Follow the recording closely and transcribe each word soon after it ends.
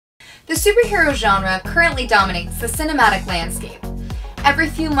The superhero genre currently dominates the cinematic landscape. Every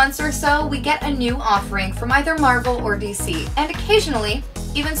few months or so, we get a new offering from either Marvel or DC, and occasionally,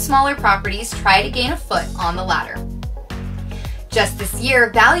 even smaller properties try to gain a foot on the ladder. Just this year,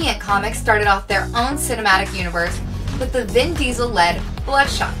 Valiant Comics started off their own cinematic universe with the Vin Diesel-led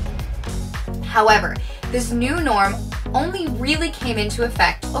Bloodshot. However, this new norm only really came into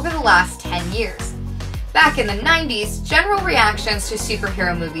effect over the last 10 years. Back in the 90s, general reactions to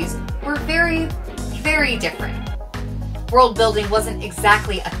superhero movies were very, very different. World building wasn't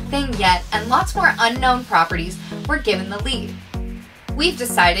exactly a thing yet, and lots more unknown properties were given the lead. We've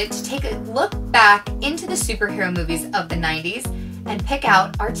decided to take a look back into the superhero movies of the 90s and pick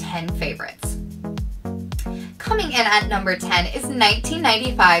out our 10 favorites. Coming in at number 10 is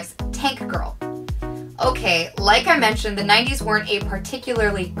 1995's Tank Girl. Okay, like I mentioned, the 90s weren't a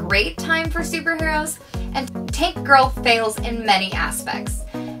particularly great time for superheroes, and Tank Girl fails in many aspects.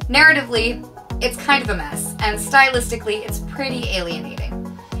 Narratively, it's kind of a mess, and stylistically, it's pretty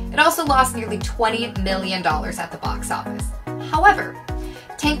alienating. It also lost nearly $20 million at the box office. However,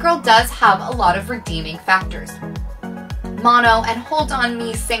 Tank Girl does have a lot of redeeming factors. Mono and Hold On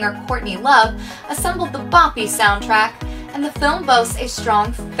Me singer Courtney Love assembled the boppy soundtrack, and the film boasts a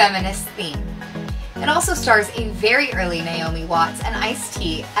strong feminist theme. It also stars a very early Naomi Watts and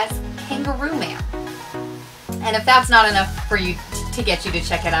Ice-T as Kangaroo Man. And if that's not enough for you to get you to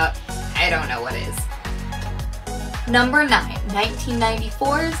check it out, I don't know what is. Number 9,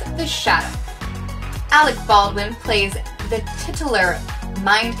 1994's The Shadow. Alec Baldwin plays the titular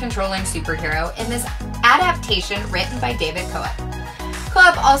mind-controlling superhero in this adaptation written by David Coeb.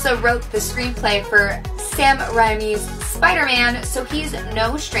 Coeb also wrote the screenplay for Sam Raimi's Spider-Man, so he's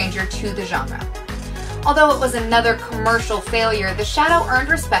no stranger to the genre. Although it was another commercial failure, The Shadow earned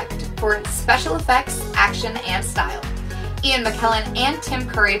respect for its special effects, action, and style. Ian McKellen and Tim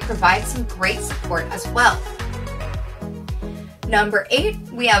Curry provide some great support as well. Number 8,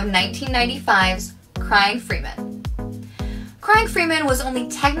 we have 1995's Crying Freeman. Crying Freeman was only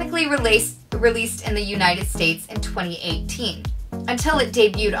technically released in the United States in 2018. Until it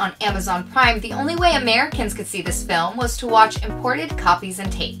debuted on Amazon Prime, the only way Americans could see this film was to watch imported copies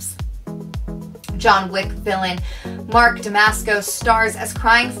and tapes. John Wick villain Mark Damasco stars as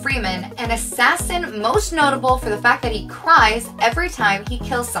Crying Freeman, an assassin most notable for the fact that he cries every time he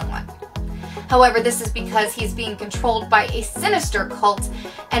kills someone. However, this is because he's being controlled by a sinister cult,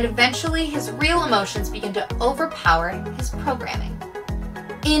 and eventually his real emotions begin to overpower his programming.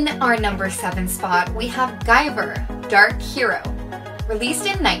 In our number 7 spot, we have Guyver, Dark Hero, released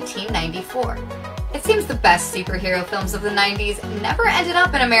in 1994. It seems the best superhero films of the 90s never ended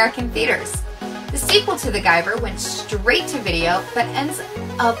up in American theaters. The sequel to The Guyver went straight to video, but ends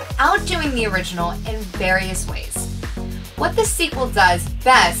up outdoing the original in various ways. What the sequel does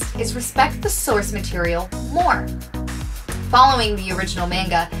best is respect the source material more. Following the original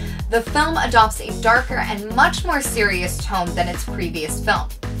manga, the film adopts a darker and much more serious tone than its previous film.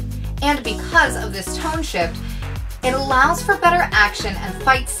 And because of this tone shift, it allows for better action and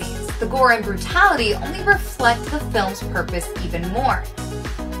fight scenes. The gore and brutality only reflect the film's purpose even more.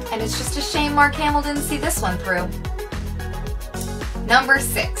 And it's just a shame Mark Hamill didn't see this one through. Number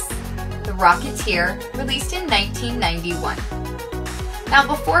 6, The Rocketeer, released in 1991. Now,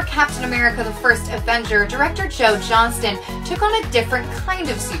 before Captain America: The First Avenger, director Joe Johnston took on a different kind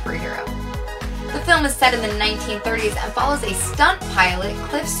of superhero. The film is set in the 1930s and follows a stunt pilot,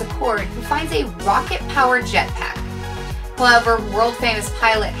 Cliff Secord, who finds a rocket-powered jetpack. However, world-famous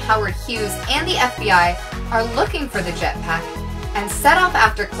pilot Howard Hughes and the FBI are looking for the jetpack and set off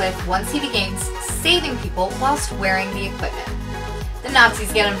after Cliff once he begins saving people whilst wearing the equipment. The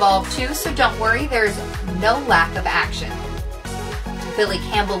Nazis get involved too, so don't worry, there's no lack of action. Billy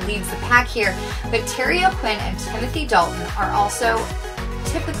Campbell leads the pack here, but Terry O'Quinn and Timothy Dalton are also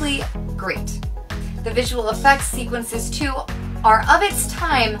typically great. The visual effects sequences too are of its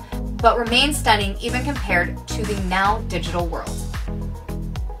time, but remain stunning even compared to the now digital world.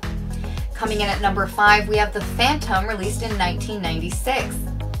 Coming in at number 5, we have The Phantom, released in 1996.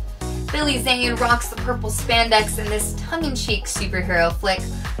 Billy Zane rocks the purple spandex in this tongue-in-cheek superhero flick,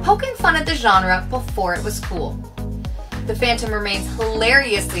 poking fun at the genre before it was cool. The Phantom remains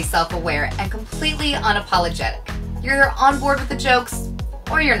hilariously self-aware and completely unapologetic. You're either on board with the jokes,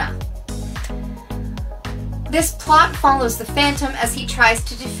 or you're not. This plot follows the Phantom as he tries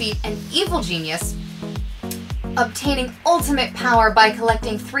to defeat an evil genius, obtaining ultimate power by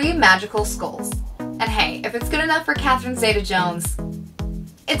collecting 3 magical skulls. And hey, if it's good enough for Catherine Zeta-Jones,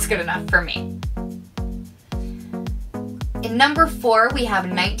 it's good enough for me. In number 4, we have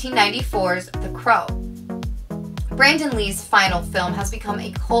 1994's The Crow. Brandon Lee's final film has become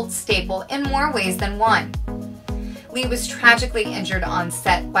a cult staple in more ways than one. Lee was tragically injured on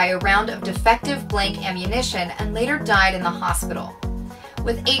set by a round of defective blank ammunition and later died in the hospital.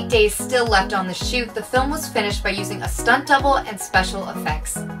 With 8 days still left on the shoot, the film was finished by using a stunt double and special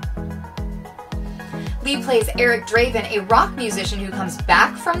effects. Lee plays Eric Draven, a rock musician who comes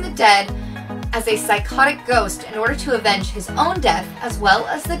back from the dead as a psychotic ghost in order to avenge his own death as well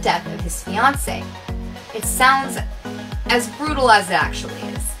as the death of his fiancée. It sounds as brutal as it actually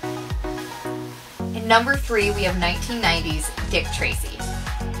is. In number 3, we have 1990's Dick Tracy.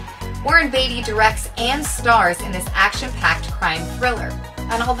 Warren Beatty directs and stars in this action-packed crime thriller.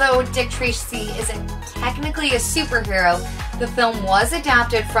 And although Dick Tracy isn't technically a superhero, the film was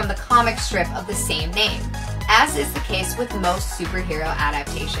adapted from the comic strip of the same name, as is the case with most superhero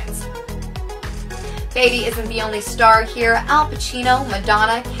adaptations. Beatty isn't the only star here. Al Pacino,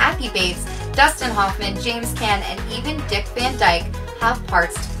 Madonna, Kathy Bates, Dustin Hoffman, James Caan, and even Dick Van Dyke have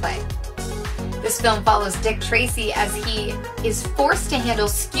parts to play. This film follows Dick Tracy as he is forced to handle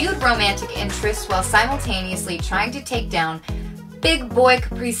skewed romantic interests while simultaneously trying to take down Big Boy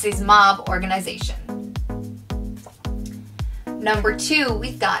Caprice's mob organization. Number 2,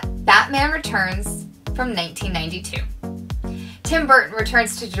 we've got Batman Returns from 1992. Tim Burton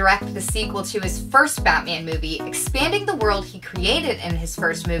returns to direct the sequel to his first Batman movie, expanding the world he created in his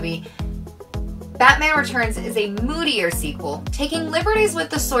first movie. Batman Returns is a moodier sequel, taking liberties with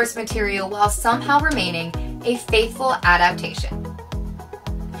the source material while somehow remaining a faithful adaptation.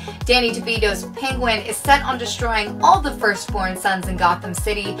 Danny DeVito's Penguin is set on destroying all the firstborn sons in Gotham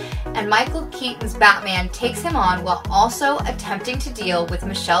City, and Michael Keaton's Batman takes him on while also attempting to deal with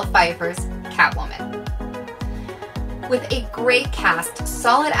Michelle Pfeiffer's Catwoman. With a great cast,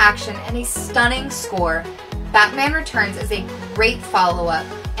 solid action, and a stunning score, Batman Returns is a great follow-up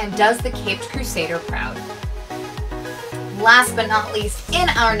and does the Caped Crusader proud. Last but not least, in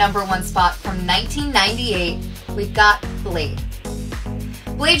our number 1 spot from 1998, we've got Blade.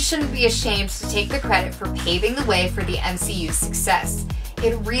 Blade shouldn't be ashamed to take the credit for paving the way for the MCU's success.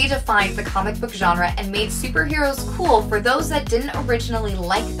 It redefined the comic book genre and made superheroes cool for those that didn't originally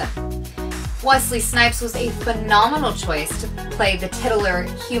like them. Wesley Snipes was a phenomenal choice to play the titular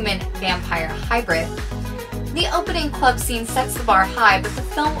human-vampire hybrid. The opening club scene sets the bar high, but the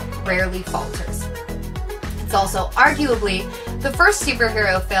film rarely falters. It's also arguably the first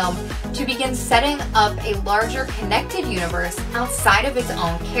superhero film to begin setting up a larger connected universe outside of its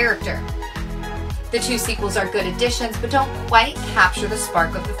own character. The 2 sequels are good additions, but don't quite capture the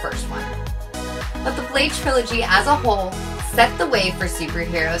spark of the first one. But the Blade trilogy as a whole set the way for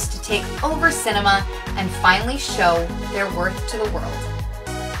superheroes to take over cinema and finally show their worth to the world.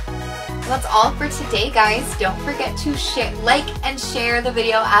 Well, that's all for today, guys. Don't forget to like and share the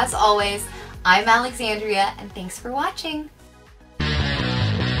video as always. I'm Alexandria, and thanks for watching.